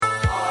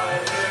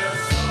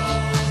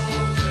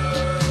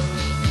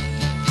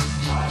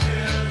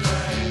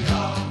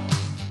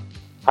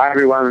Hi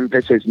everyone,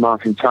 this is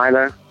Martin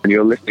Tyler, and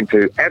you're listening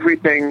to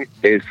Everything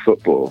is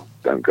Football.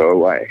 Don't go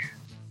away.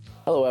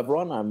 Hello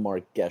everyone, I'm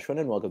Mark Geschwin,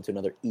 and welcome to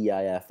another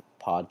EIF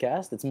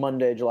podcast. It's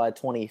Monday, July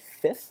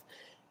 25th,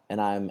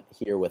 and I'm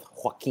here with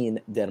Joaquin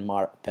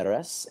Delmar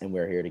Perez, and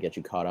we're here to get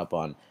you caught up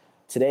on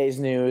today's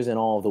news and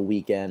all of the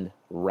weekend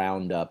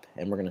roundup.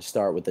 And we're going to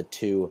start with the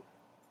two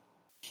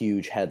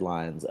huge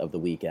headlines of the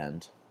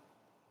weekend.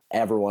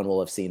 Everyone will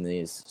have seen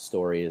these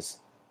stories.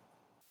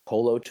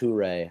 Kolo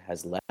Touré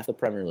has left the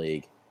Premier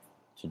League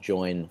to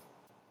join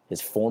his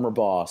former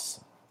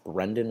boss,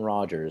 Brendan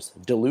Rodgers,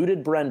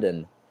 deluded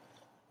Brendan,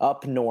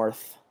 up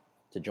north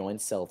to join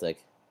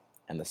Celtic.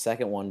 And the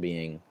second one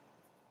being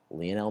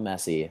Lionel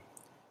Messi,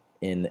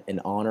 in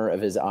honor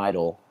of his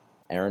idol,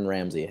 Aaron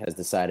Ramsey, has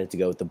decided to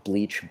go with the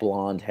bleach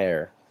blonde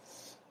hair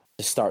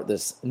to start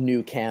this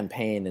new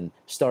campaign and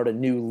start a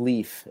new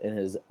leaf in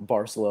his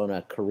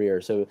Barcelona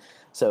career. So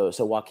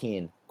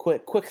Joaquin,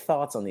 quick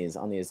thoughts on these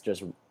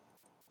just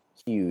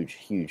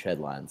huge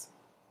headlines.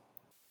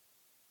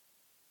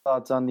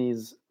 Thoughts on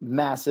these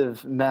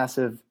massive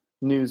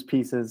news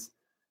pieces.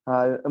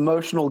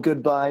 Emotional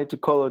goodbye to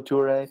Kolo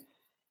Touré.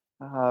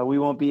 We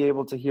won't be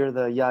able to hear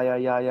the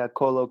ya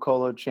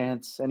Kolo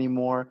chants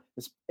anymore.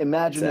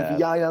 Imagine if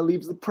Yaya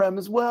leaves the Prem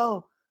as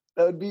well.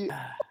 That would be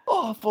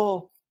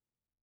awful.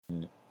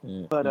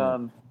 But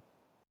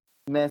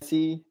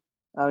Messi,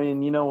 I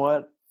mean, you know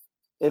what?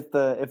 If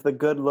the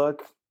good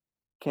look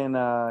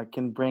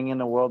can bring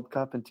in a World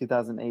Cup in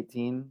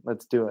 2018,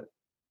 let's do it.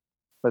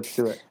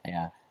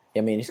 Yeah. I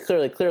mean, he's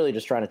clearly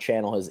just trying to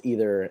channel his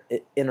either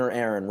inner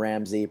Aaron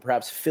Ramsey.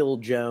 Perhaps Phil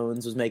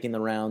Jones was making the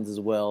rounds as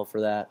well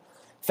for that.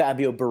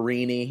 Fabio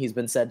Borini, he's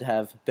been said to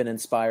have been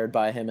inspired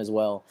by him as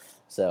well.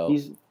 So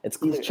he's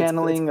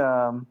channeling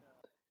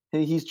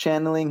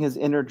his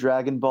inner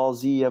Dragon Ball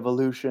Z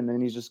evolution,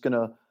 and he's just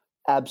gonna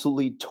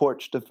absolutely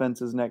torch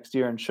defenses next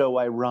year and show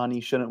why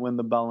Ronnie shouldn't win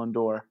the Ballon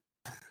d'Or.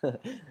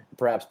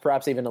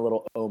 perhaps even a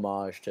little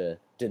homage to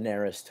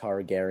Daenerys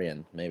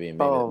Targaryen.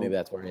 Maybe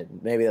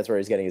that's where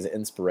he's getting his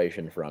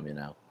inspiration from. You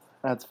know,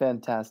 that's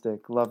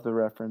fantastic. Love the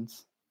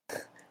reference.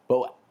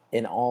 But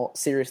in all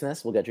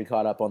seriousness, we'll get you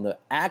caught up on the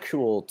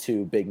actual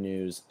two big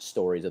news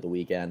stories of the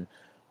weekend.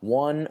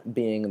 One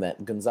being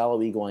that Gonzalo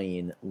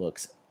Higuain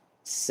looks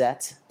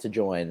set to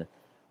join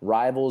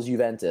rivals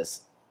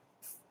Juventus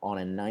on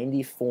a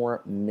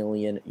 €94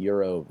 million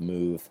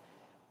move.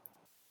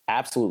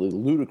 Absolutely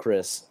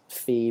ludicrous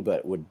fee,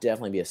 but would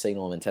definitely be a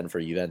signal of intent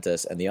for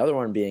Juventus. And the other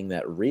one being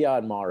that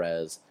Riyad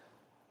Mahrez,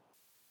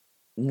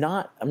 I'm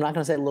not going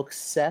to say looks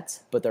set,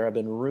 but there have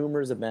been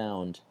rumors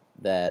abound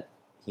that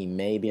he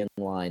may be in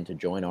line to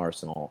join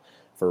Arsenal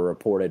for a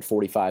reported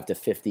 45 to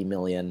 50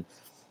 million.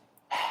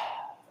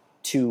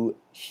 Two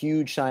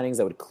huge signings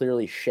that would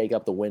clearly shake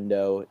up the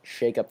window,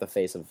 shake up the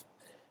face of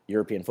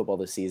European football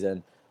this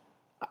season.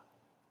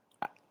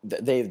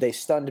 They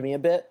stunned me a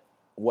bit.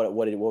 What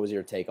was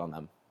your take on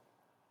them?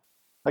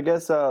 I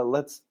guess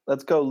let's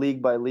go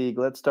league by league.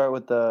 Let's start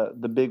with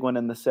the big one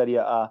in the Serie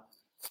A.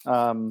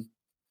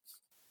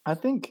 I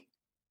think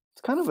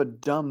it's kind of a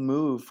dumb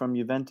move from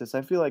Juventus.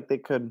 I feel like they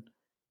could,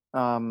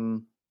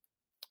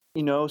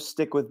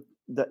 stick with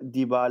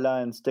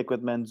Dybala and stick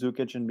with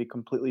Mandzukic and be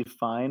completely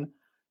fine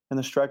in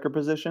the striker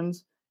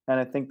positions. And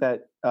I think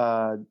that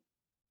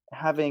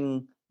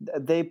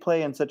they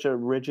play in such a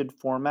rigid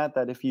format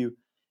that if you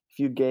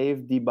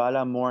gave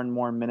Dybala more and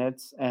more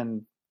minutes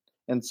and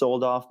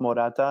sold off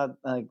Morata,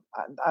 I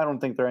don't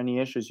think there are any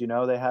issues. You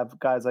know, they have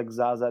guys like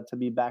Zaza to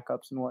be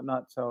backups and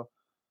whatnot. So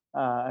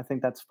I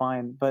think that's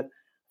fine. But I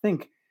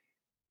think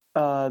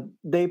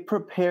they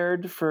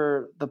prepared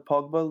for the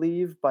Pogba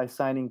leave by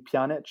signing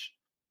Pjanic.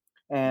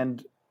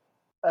 And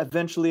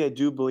eventually I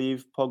do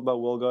believe Pogba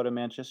will go to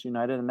Manchester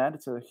United. And that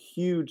is a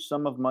huge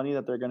sum of money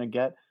that they're going to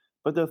get.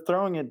 But they're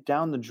throwing it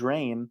down the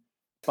drain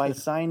by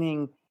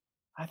signing,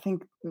 I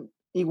think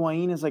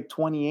Higuain is like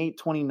 28,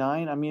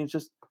 29. I mean, it's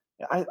just,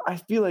 I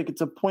feel like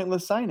it's a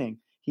pointless signing.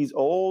 He's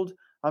old.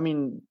 I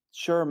mean,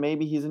 sure,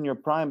 maybe he's in your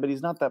prime, but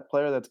he's not that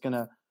player that's going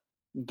to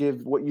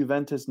give what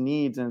Juventus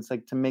needs. And it's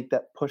like to make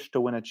that push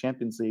to win a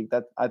Champions League.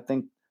 That I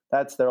think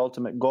that's their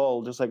ultimate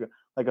goal, just like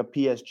a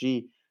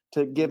PSG,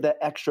 to give that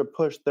extra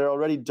push. They're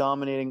already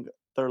dominating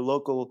their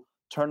local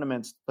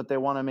tournaments, but they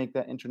want to make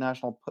that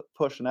international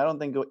push. And I don't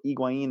think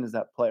Higuain is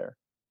that player.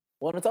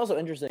 Well, and it's also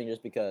interesting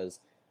just because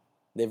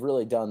they've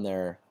really done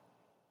a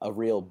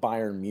real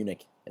Bayern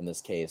Munich in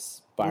this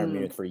case. Bayern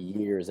Munich for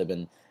years have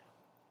been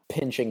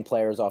pinching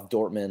players off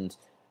Dortmund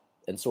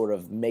and sort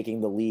of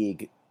making the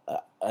league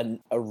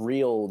a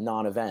real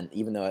non-event,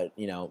 even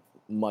though,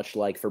 much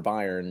like for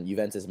Bayern,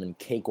 Juventus has been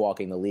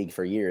cakewalking the league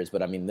for years.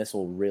 But, I mean, this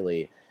will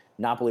really –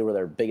 Napoli were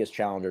their biggest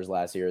challengers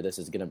last year. This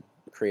is going to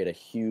create a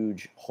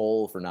huge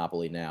hole for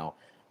Napoli now.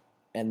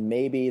 And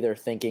maybe they're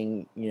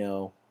thinking,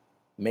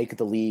 make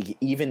the league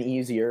even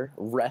easier,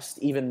 rest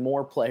even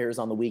more players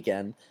on the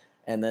weekend,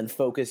 and then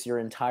focus your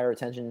entire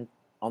attention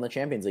on the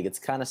Champions League. It's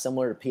kind of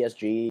similar to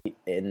PSG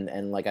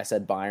and like I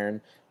said,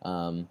 Bayern.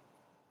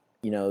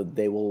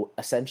 They will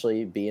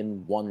essentially be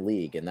in one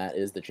league, and that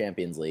is the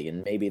Champions League,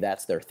 and maybe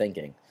that's their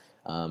thinking.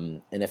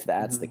 And if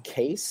that's the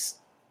case,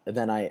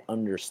 then I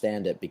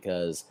understand it,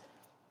 because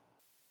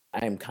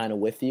I am kind of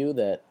with you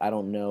that I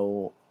don't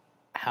know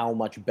how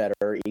much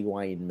better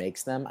Higuain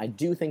makes them. I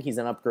do think he's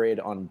an upgrade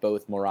on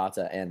both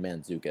Morata and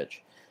Mandzukic.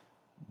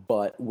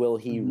 But will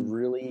he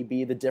really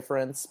be the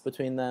difference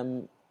between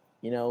them,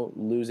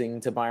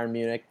 losing to Bayern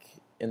Munich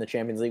in the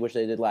Champions League, which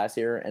they did last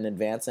year, and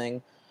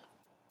advancing?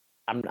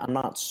 I'm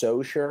not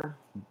so sure,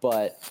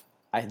 but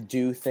I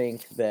do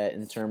think that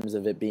in terms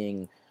of it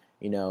being,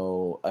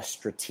 a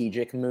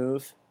strategic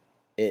move,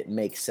 it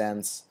makes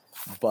sense.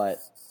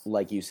 But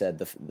like you said,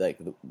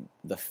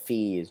 the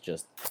fee is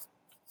just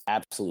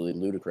absolutely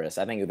ludicrous.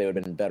 I think they would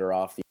have been better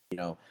off,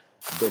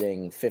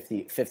 bidding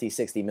 50,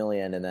 60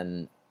 million and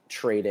then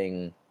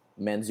trading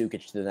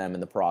Mandzukic to them in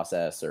the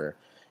process, or,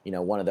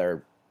 one of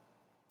their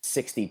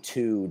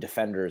 62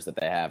 defenders that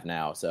they have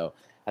now. So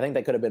I think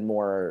they could have been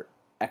more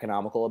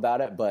economical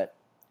about it, but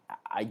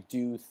I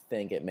do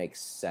think it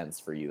makes sense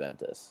for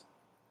Juventus.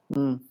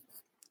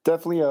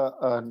 Definitely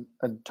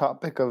a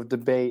topic of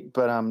debate,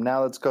 but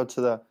now let's go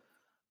to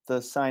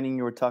the signing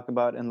you were talking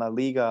about in La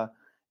Liga.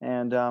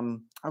 And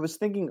I was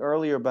thinking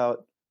earlier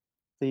about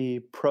the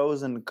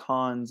pros and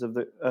cons of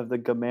the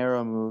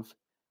Gameiro move.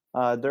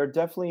 There are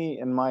definitely,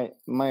 in my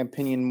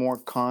opinion, more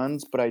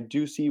cons, but I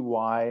do see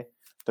why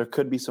there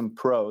could be some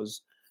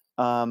pros.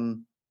 So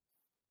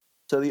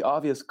the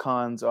obvious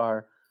cons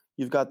are,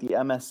 you've got the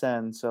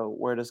MSN. So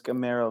where does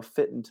Gameiro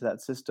fit into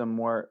that system?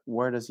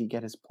 Where does he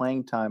get his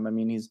playing time? I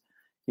mean,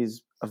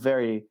 he's a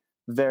very,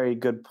 very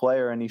good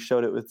player, and he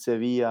showed it with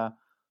Sevilla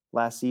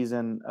last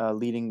season,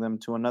 leading them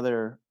to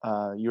another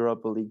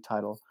Europa League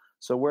title.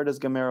 So where does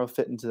Gameiro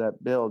fit into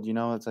that build?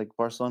 It's like,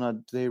 Barcelona,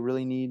 do they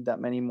really need that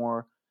many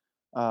more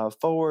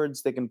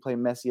forwards? They can play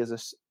Messi as a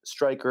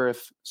striker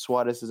if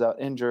Suarez is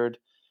out injured.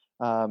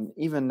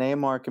 Even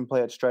Neymar can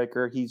play at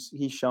striker. He's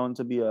shown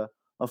to be a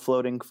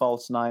floating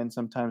false nine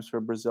sometimes for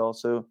Brazil.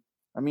 So,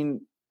 I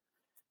mean,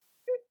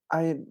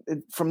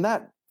 from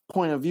that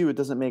point of view, it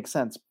doesn't make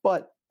sense.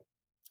 But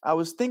I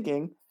was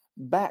thinking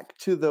back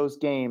to those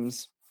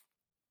games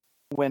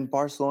when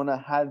Barcelona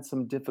had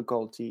some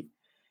difficulty,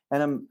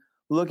 and I'm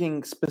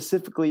looking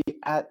specifically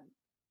at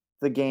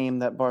the game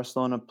that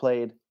Barcelona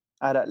played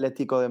at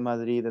Atletico de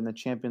Madrid in the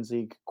Champions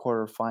League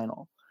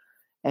quarterfinal.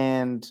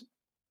 And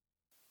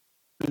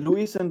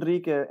Luis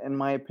Enrique, in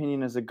my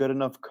opinion, is a good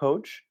enough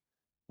coach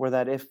where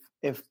that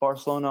if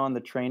Barcelona on the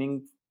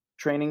training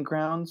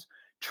grounds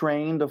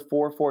trained a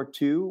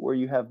 4-4-2 where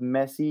you have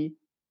Messi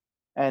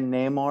and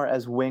Neymar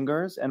as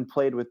wingers and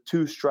played with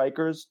two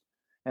strikers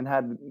and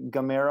had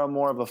Gameiro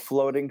more of a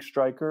floating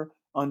striker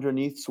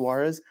underneath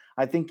Suarez,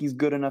 I think he's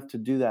good enough to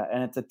do that.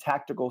 And it's a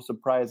tactical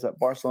surprise that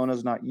Barcelona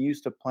is not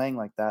used to playing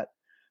like that.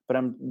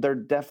 But they're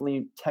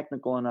definitely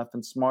technical enough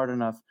and smart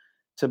enough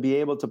to be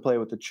able to play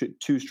with the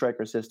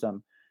two-striker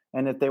system.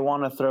 And if they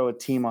want to throw a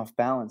team off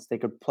balance, they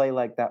could play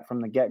like that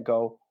from the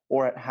get-go,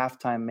 or at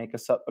halftime make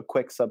a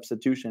quick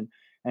substitution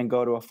and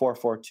go to a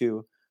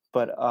 4-4-2.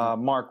 But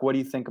Mark, what do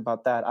you think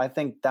about that? I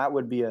think that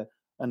would be a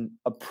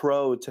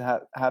pro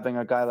to having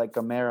a guy like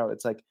Gameiro.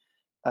 It's like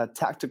a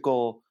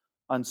tactical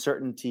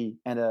uncertainty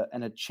and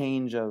a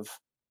change of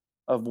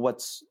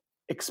what's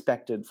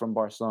expected from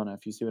Barcelona,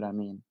 if you see what I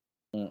mean.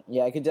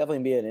 Yeah, it could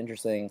definitely be an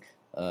interesting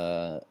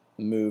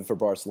move for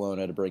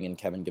Barcelona to bring in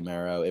Kevin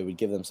Gameiro. It would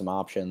give them some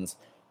options,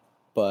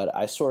 but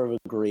I sort of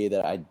agree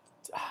that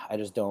I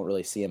just don't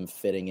really see him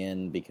fitting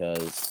in,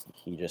 because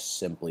he just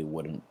simply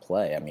wouldn't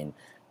play. I mean,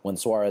 when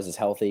Suarez is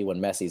healthy, when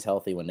Messi's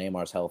healthy, when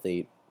Neymar's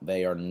healthy,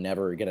 they are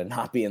never going to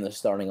not be in the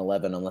starting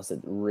 11 unless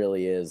it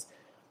really is,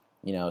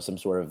 some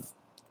sort of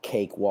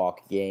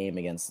cakewalk game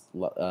against,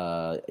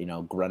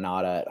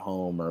 Granada at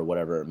home or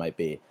whatever it might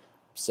be.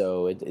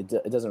 So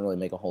it doesn't really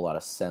make a whole lot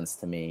of sense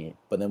to me.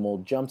 But then we'll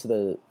jump to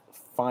the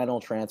final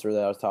transfer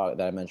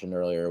that I mentioned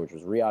earlier, which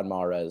was Riyad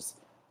Mahrez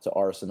to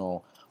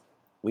Arsenal.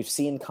 We've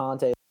seen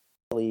Conte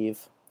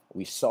leave.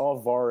 We saw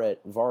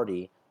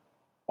Vardy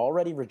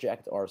already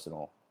reject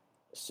Arsenal.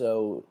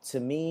 So to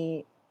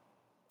me,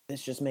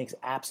 this just makes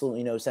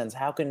absolutely no sense.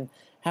 How can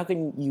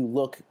you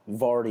look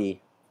Vardy,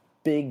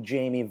 big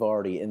Jamie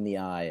Vardy, in the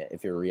eye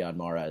if you're Riyad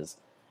Mahrez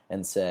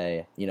and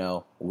say,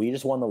 we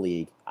just won the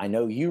league. I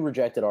know you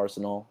rejected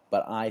Arsenal,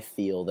 but I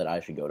feel that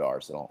I should go to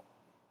Arsenal.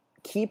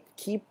 Keep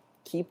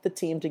the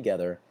team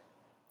together.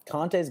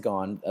 Conte's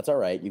gone. That's all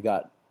right. You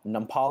got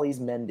Nampali's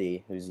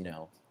Mendy, who's,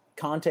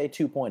 Conte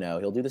 2.0.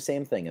 He'll do the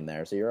same thing in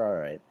there, so you're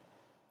all right.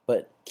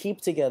 But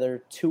keep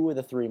together two of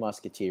the three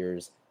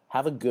Musketeers,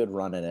 have a good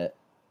run in it,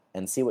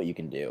 and see what you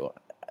can do.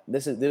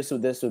 This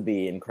would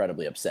be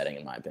incredibly upsetting,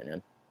 in my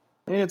opinion.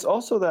 And it's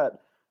also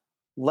that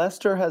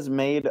Leicester has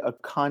made a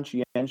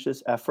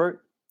conscientious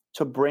effort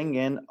to bring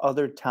in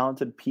other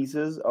talented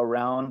pieces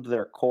around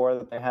their core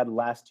that they had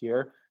last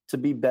year to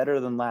be better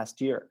than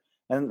last year.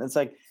 And it's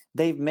like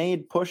they've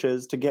made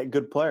pushes to get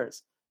good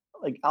players.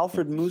 Like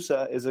Alfred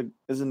Musa is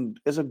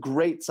a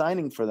great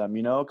signing for them,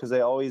 because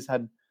they always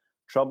had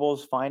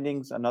troubles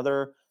finding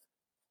another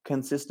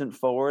consistent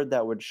forward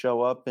that would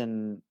show up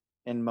in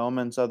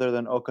moments other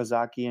than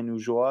Okazaki and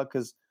Ulloa,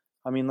 because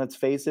I mean, let's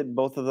face it,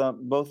 both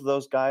of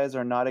those guys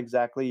are not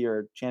exactly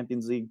your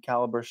Champions League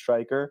caliber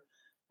striker.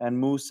 And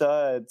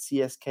Musa at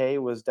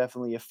CSK was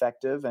definitely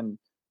effective and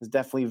is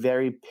definitely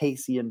very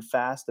pacey and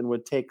fast and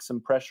would take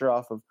some pressure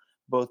off of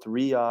both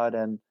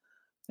Riyad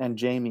and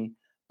Jamie.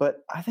 But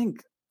I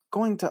think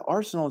going to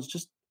Arsenal is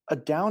just a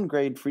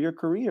downgrade for your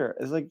career.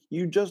 It's like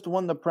you just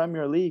won the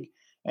Premier League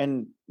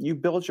and you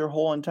built your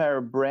whole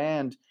entire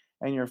brand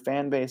and your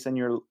fan base and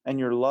your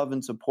love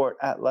and support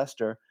at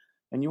Leicester,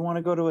 and you want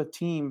to go to a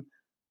team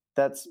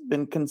that's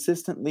been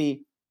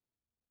consistently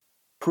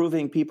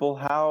proving people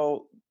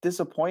how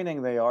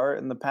disappointing they are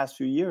in the past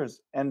few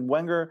years. And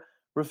Wenger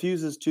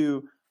refuses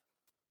to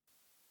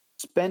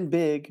spend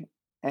big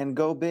and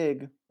go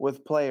big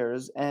with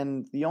players.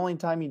 And the only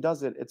time he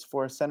does it, it's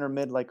for a center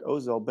mid like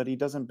Ozil, but he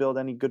doesn't build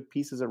any good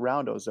pieces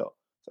around Ozil.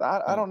 So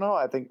I don't know.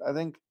 I think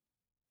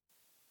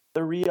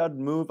the Riyad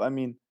move, I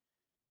mean,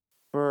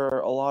 for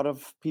a lot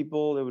of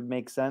people, it would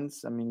make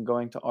sense. I mean,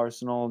 going to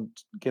Arsenal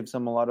gives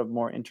them a lot of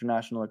more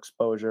international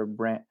exposure,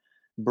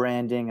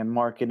 branding and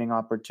marketing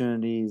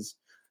opportunities.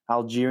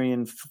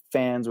 Algerian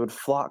fans would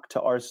flock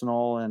to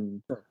Arsenal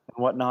and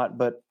whatnot.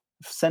 But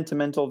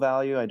sentimental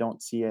value, I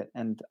don't see it,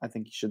 and I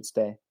think he should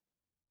stay.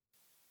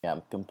 Yeah,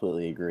 I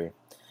completely agree.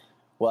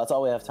 Well, that's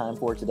all we have time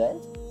for today.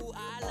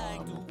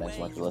 Thanks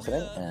so much for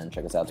listening, and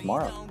check us out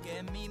tomorrow.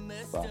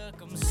 Bye.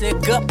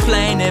 Sick of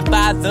playing it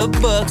by the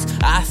books.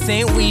 I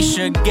think we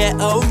should get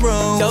a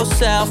room.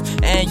 Yourself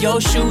and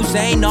your shoes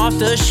ain't off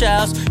the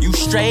shelves. You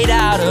straight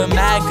out of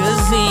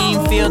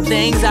magazine. Feel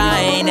things I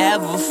ain't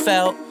ever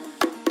felt.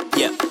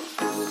 Yeah.